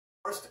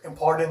First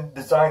important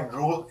design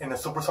rule in a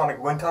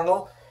supersonic wind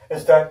tunnel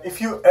is that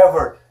if you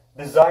ever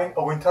design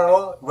a wind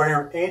tunnel where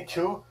your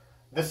A2,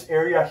 this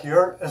area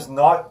here, is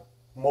not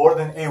more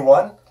than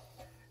A1,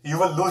 you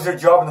will lose your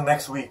job in the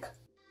next week.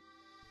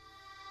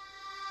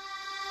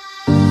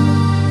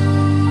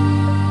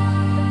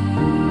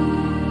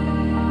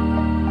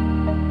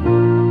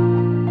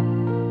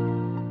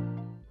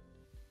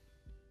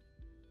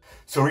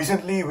 So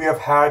recently we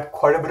have had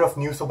quite a bit of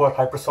news about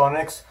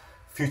hypersonics,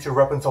 future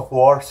weapons of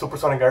war,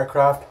 supersonic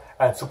aircraft,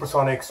 and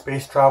supersonic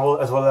space travel,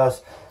 as well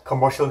as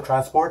commercial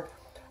transport.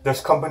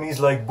 There's companies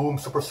like Boom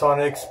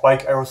Supersonic,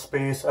 Spike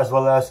Aerospace, as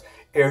well as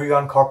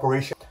Aerion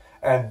Corporation,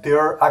 and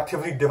they're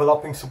actively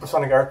developing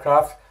supersonic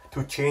aircraft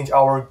to change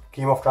our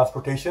game of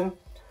transportation.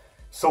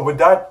 So with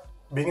that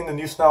being in the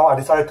news now, I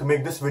decided to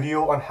make this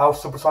video on how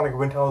supersonic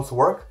wind tunnels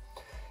work.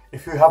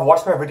 If you have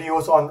watched my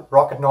videos on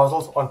rocket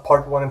nozzles on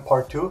part 1 and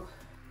part 2,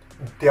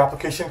 the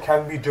application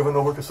can be driven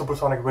over to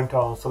supersonic wind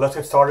tunnels. So let's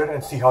get started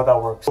and see how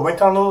that works. A wind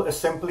tunnel is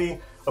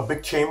simply a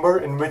big chamber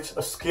in which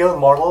a scale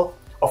model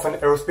of an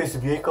aerospace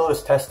vehicle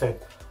is tested.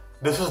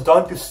 This is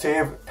done to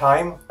save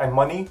time and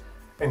money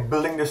in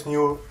building this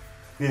new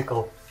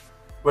vehicle.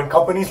 When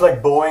companies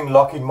like Boeing,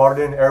 Lockheed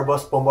Martin,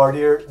 Airbus,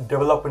 Bombardier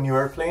develop a new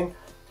airplane,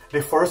 they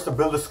first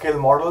build a scale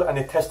model and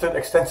they test it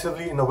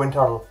extensively in the wind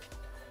tunnel.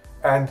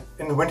 And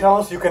in the wind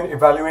tunnels, you can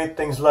evaluate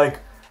things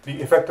like the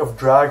effect of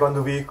drag on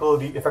the vehicle,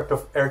 the effect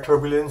of air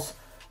turbulence,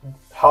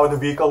 how the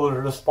vehicle will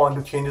respond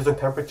to changes in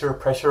temperature,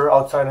 pressure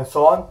outside, and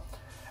so on,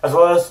 as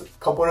well as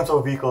components of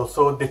a vehicle.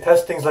 So they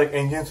test things like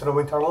engines in a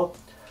wind tunnel.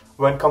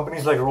 When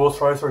companies like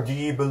Rolls-Royce or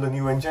GE build a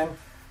new engine,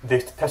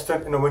 they test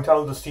it in a wind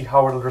tunnel to see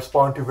how it will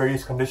respond to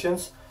various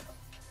conditions.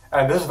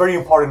 And this is very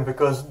important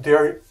because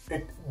they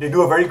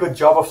do a very good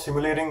job of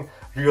simulating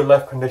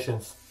real-life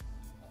conditions.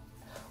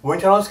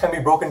 Wind tunnels can be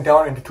broken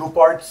down into two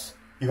parts.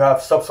 You have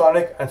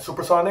subsonic and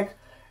supersonic.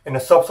 In a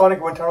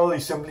subsonic wind tunnel, you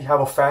simply have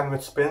a fan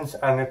which spins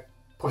and it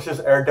pushes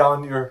air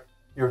down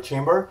your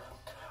chamber.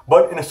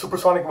 But in a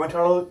supersonic wind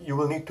tunnel, you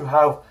will need to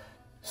have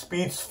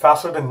speeds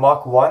faster than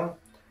Mach 1,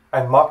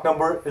 and Mach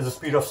number is the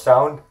speed of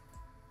sound.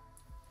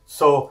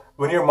 So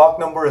when your Mach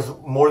number is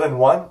more than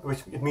 1, which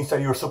it means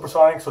that you're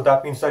supersonic, so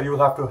that means that you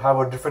will have to have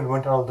a different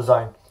wind tunnel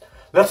design.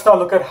 Let's now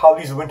look at how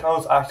these wind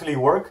tunnels actually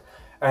work,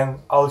 and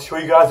I'll show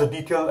you guys a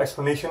detailed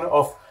explanation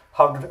of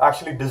how to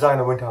actually design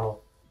a wind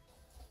tunnel.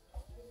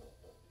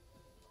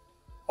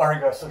 Alright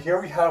guys, so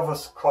here we have a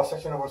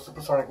cross-section of a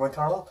supersonic wind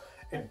tunnel.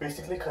 It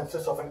basically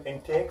consists of an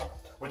intake,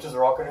 which is a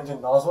rocket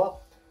engine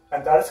nozzle,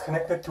 and that is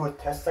connected to a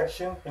test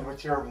section in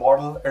which your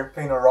model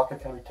airplane or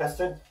rocket can be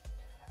tested.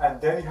 And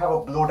then you have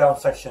a blowdown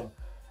section,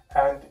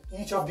 and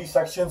each of these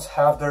sections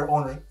have their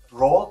own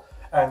role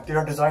and they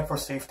are designed for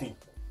safety.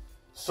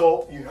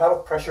 So you have a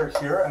pressure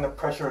here and a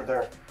pressure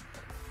there.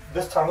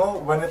 This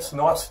tunnel, when it's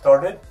not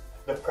started,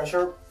 the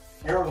pressure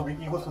here will be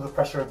equal to the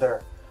pressure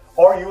there.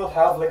 Or you will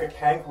have like a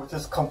tank which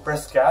is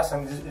compressed gas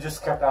and it's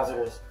just kept as it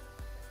is.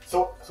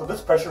 So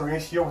this pressure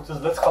ratio, which is,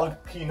 let's call it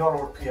P0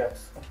 over Px.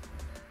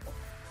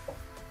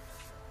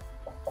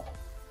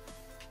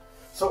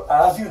 So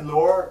as you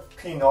lower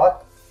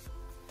P0,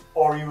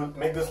 or you will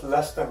make this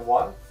less than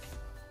 1,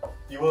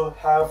 you will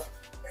have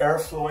air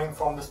flowing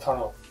from this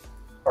tunnel.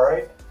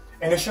 Alright?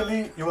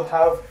 Initially, you will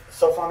have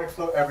subsonic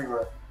flow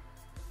everywhere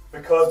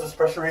because this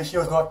pressure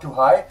ratio is not too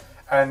high.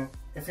 And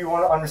if you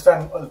want to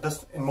understand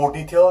this in more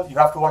detail, you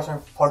have to watch my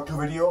part 2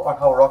 video on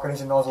how a rocket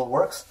engine nozzle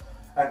works.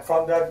 And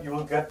from that, you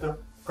will get the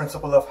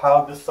principle of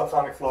how this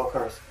subsonic flow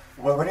occurs.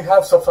 Well, when you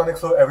have subsonic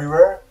flow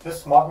everywhere,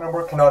 this Mach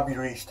number cannot be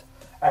reached.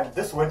 And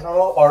this wind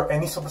tunnel, or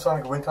any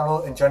supersonic wind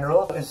tunnel in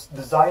general, is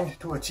designed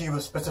to achieve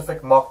a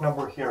specific Mach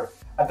number here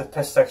at the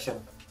test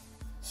section.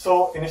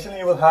 So initially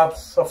you will have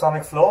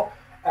subsonic flow,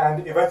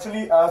 and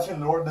eventually as you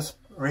lower this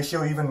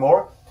ratio even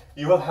more,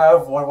 you will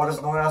have what is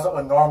known as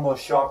a normal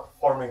shock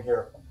forming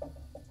here.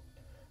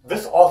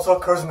 This also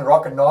occurs in the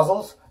rocket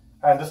nozzles,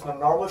 and this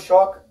normal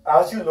shock,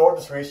 as you lower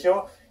this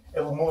ratio,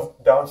 it will move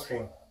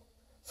downstream.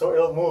 So it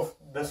will move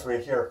this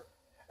way here.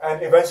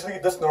 And eventually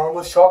this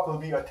normal shock will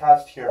be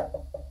attached here.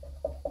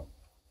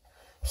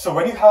 So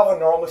when you have a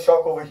normal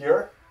shock over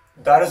here,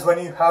 that is when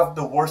you have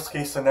the worst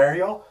case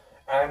scenario,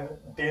 and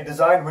they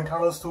design wind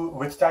tunnels to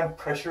withstand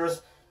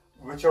pressures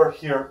which are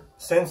here.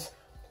 Since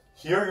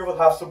here you will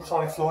have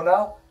supersonic flow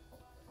now,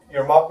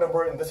 your Mach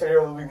number in this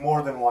area will be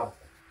more than 1.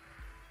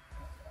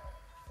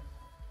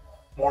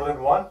 More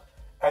than 1,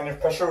 and your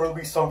pressure will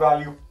be some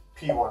value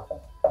P1.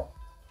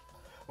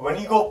 When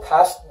you go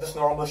past this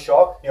normal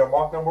shock, your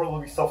Mach number will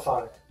be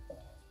subsonic.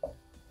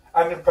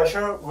 And your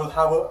pressure will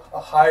have a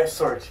high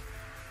surge.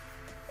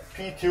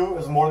 P2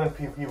 is more than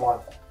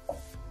P1.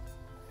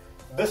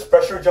 This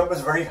pressure jump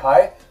is very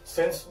high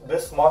since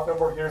this Mach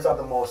number here is at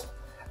the most.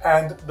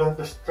 And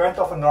the strength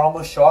of a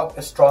normal shock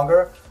is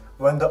stronger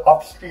when the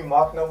upstream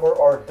Mach number,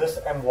 or this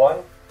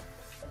M1,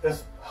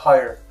 is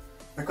higher,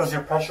 because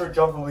your pressure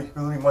jump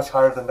will be much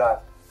higher than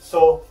that.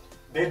 So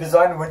they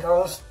design wind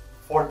tunnels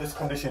for this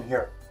condition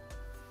here.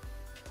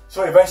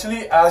 So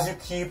eventually, as you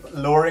keep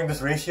lowering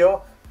this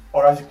ratio,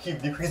 or as you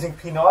keep decreasing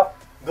P0,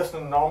 this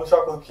normal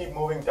shock will keep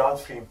moving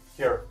downstream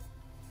here.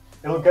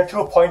 It will get to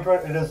a point where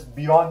it is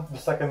beyond the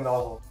second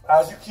nozzle.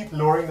 As you keep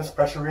lowering this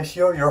pressure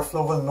ratio, your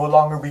flow will no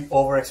longer be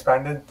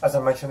overexpanded, as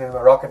I mentioned in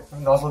my rocket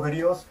nozzle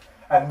videos,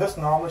 and this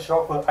normal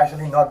shock will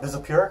actually not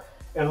disappear.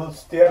 It will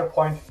stay at a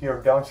point here,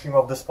 downstream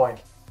of this point.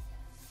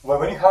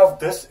 When you have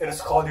this, it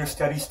is called your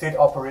steady state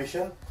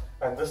operation,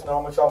 and this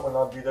normal shock will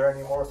not be there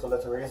anymore, so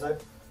let's erase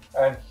it.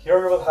 And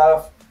here you will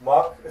have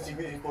Mach is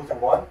equal to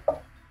 1.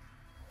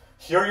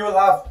 Here you will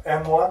have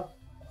M1.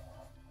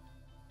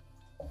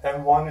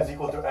 M1 is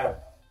equal to M.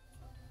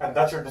 And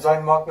that's your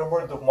design Mach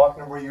number, the Mach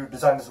number you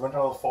designed this wind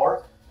tunnel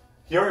for.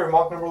 Here your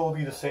Mach number will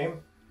be the same.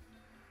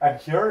 And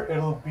here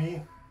it will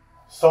be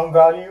some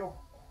value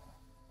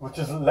which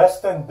is less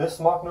than this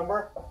Mach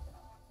number,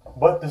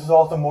 but this is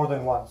also more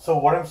than 1. So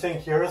what I'm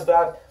saying here is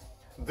that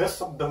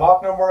the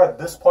Mach number at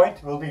this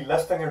point will be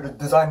less than your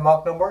design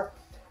Mach number,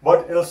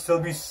 but it'll still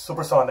be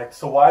supersonic.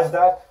 So why is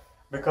that?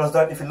 Because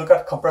that if you look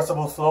at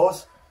compressible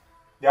flows,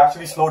 they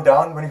actually slow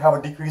down when you have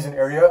a decrease in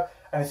area,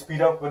 and they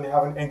speed up when you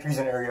have an increase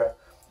in area.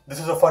 This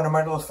is a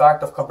fundamental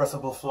fact of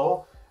compressible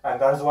flow,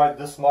 and that is why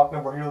this Mach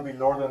number here will be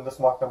lower than this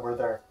Mach number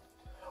there.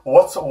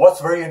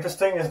 What's very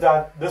interesting is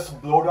that this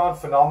blowdown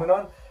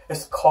phenomenon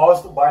is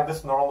caused by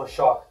this normal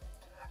shock.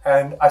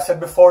 And I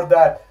said before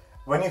that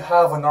when you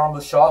have a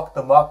normal shock,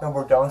 the Mach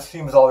number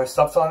downstream is always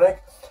subsonic,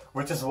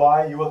 which is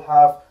why you will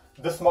have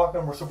this Mach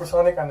number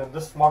supersonic, and then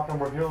this Mach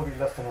number here will be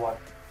less than 1.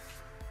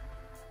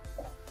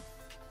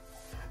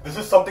 This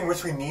is something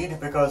which we need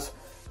because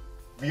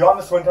beyond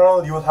this wind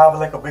tunnel, you will have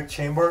like a big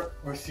chamber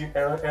which the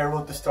air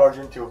will discharge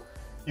into.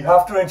 You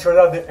have to ensure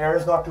that the air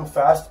is not too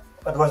fast,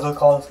 otherwise it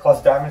will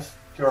cause damage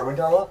to your wind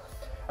tunnel,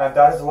 and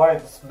that is why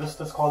this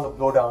is called a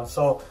blowdown.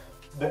 So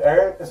the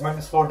air is meant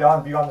to slow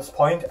down beyond this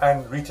point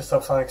and reach a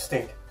subsonic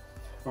state.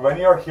 When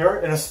you are here,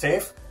 it is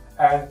safe,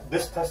 and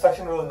this test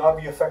section will not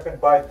be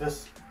affected by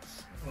this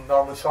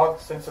normal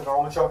shock, since the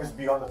normal shock is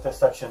beyond the test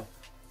section.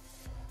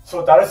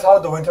 So that is how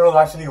the wind tunnel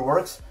actually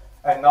works.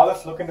 And now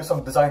let's look into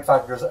some design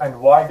factors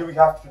and why do we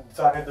have to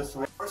design it this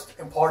way. First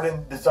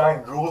important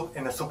design rule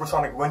in a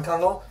supersonic wind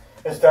tunnel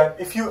is that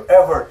if you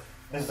ever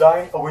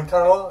design a wind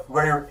tunnel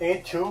where your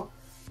A2,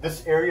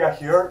 this area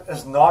here,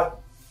 is not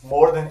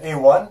more than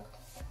A1,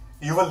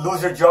 you will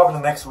lose your job in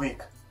the next week.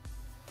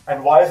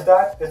 And why is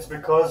that? It's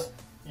because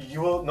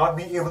you will not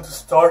be able to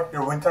start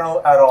your wind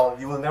tunnel at all.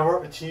 You will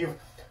never achieve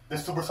the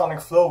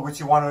supersonic flow which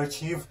you want to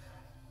achieve,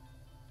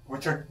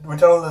 which your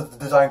wind tunnel is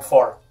designed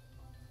for.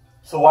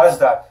 So why is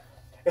that?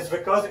 It's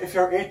because if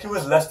your A2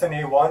 is less than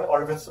A1,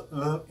 or if it's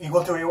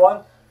equal to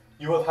A1,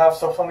 you will have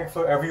subsonic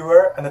flow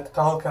everywhere and the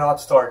tunnel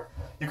cannot start.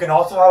 You can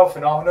also have a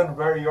phenomenon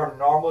where your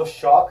normal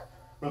shock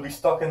will be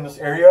stuck in this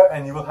area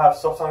and you will have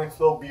subsonic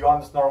flow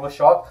beyond this normal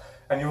shock,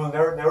 and you will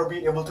never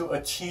be able to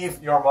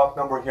achieve your Mach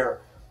number here.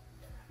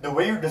 The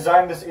way you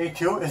design this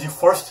A2 is you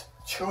first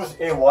choose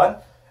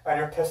A1 and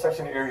your test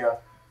section area.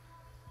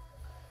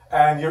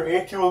 And your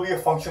A2 will be a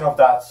function of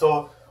that.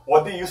 So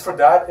what they use for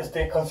that is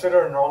they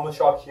consider a normal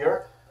shock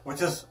here, which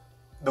is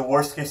the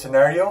worst case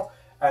scenario,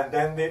 and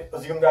then they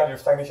assume that your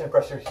stagnation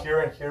pressure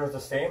here and here is the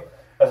same,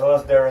 as well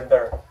as there and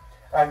there.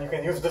 And you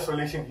can use this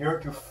relation here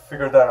to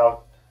figure that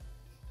out.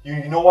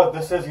 You know what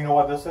this is, you know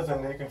what this is,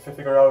 and then you can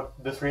figure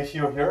out this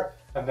ratio here,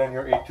 and then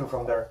your A2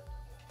 from there.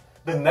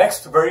 The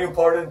next very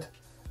important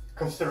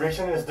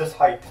consideration is this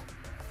height.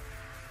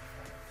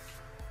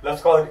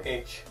 Let's call it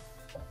H.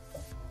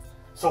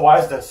 So why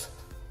is this?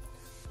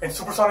 In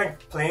supersonic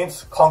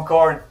planes,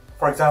 Concorde,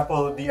 for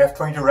example, the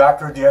F-22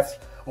 Raptor, the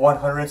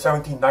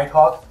F-117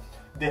 Nighthawk,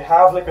 they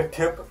have like a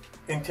tip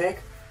intake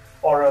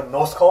or a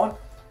nose cone,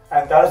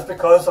 and that is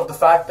because of the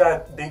fact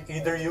that they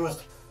either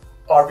used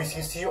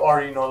RBCC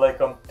or like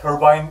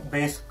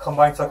turbine-based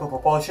combined cycle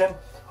propulsion,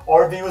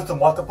 or they use the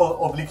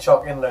multiple oblique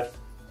shock inlet.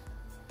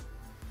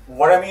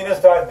 What I mean is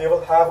that they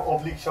will have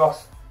oblique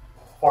shocks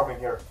forming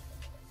here.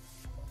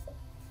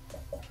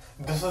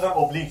 This is an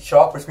oblique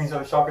shock, which means that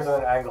the shock is at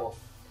an angle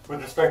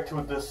with respect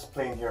to this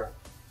plane here.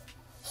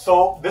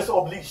 So this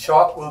oblique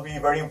shock will be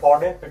very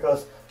important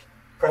because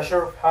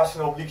pressure past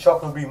an oblique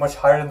shock will be much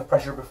higher than the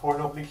pressure before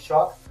an oblique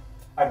shock,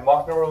 and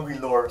Mach number will be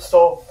lower.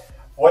 So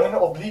when an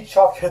oblique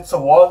shock hits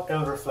a wall, it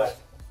will reflect.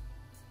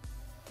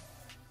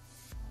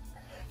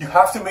 You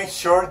have to make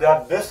sure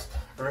that this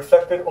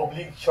reflected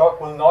oblique shock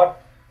will not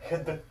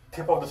hit the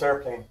tip of this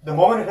airplane. The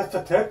moment it hits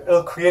the tip, it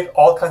will create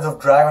all kinds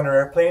of drag on your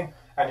airplane,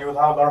 and you will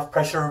have a lot of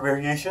pressure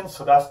variations,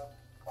 so that's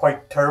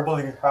quite terrible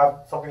if you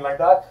have something like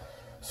that.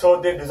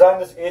 So they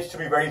designed this H to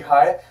be very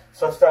high,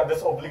 such that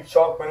this oblique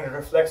shock, when it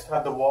reflects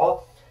at the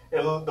wall,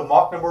 the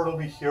Mach number will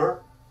be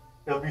here.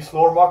 It'll be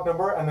slower Mach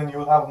number, and then you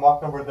will have a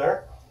Mach number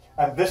there.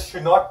 And this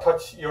should not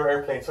touch your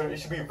airplane, so it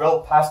should be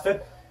well past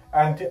it.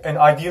 And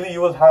ideally,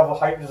 you will have a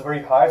height that is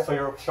very high, so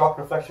your shock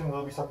reflection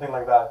will be something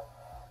like that.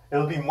 It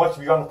will be much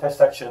beyond the test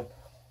section.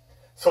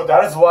 So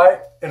that is why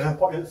it's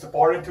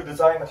important to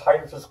design a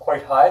height which is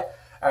quite high,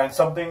 and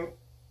something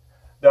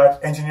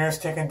that engineers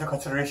take into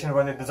consideration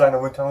when they design a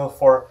wind tunnel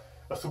for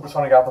a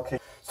supersonic application.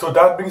 So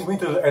that brings me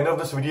to the end of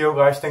this video,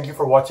 guys. Thank you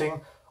for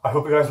watching. I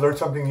hope you guys learned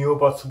something new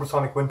about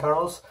supersonic wind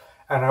tunnels,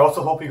 and I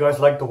also hope you guys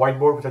liked the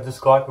whiteboard which I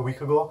just got a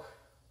week ago.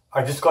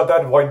 I just got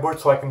that whiteboard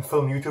so I can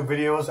film YouTube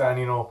videos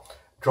and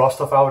draw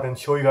stuff out and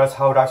show you guys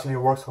how it actually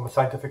works from a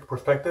scientific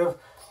perspective.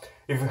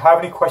 If you have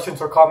any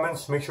questions or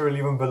comments, make sure to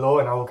leave them below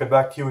and I will get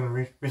back to you in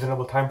a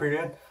reasonable time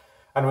period.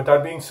 And with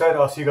that being said,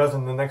 I'll see you guys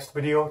in the next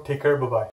video. Take care, bye-bye.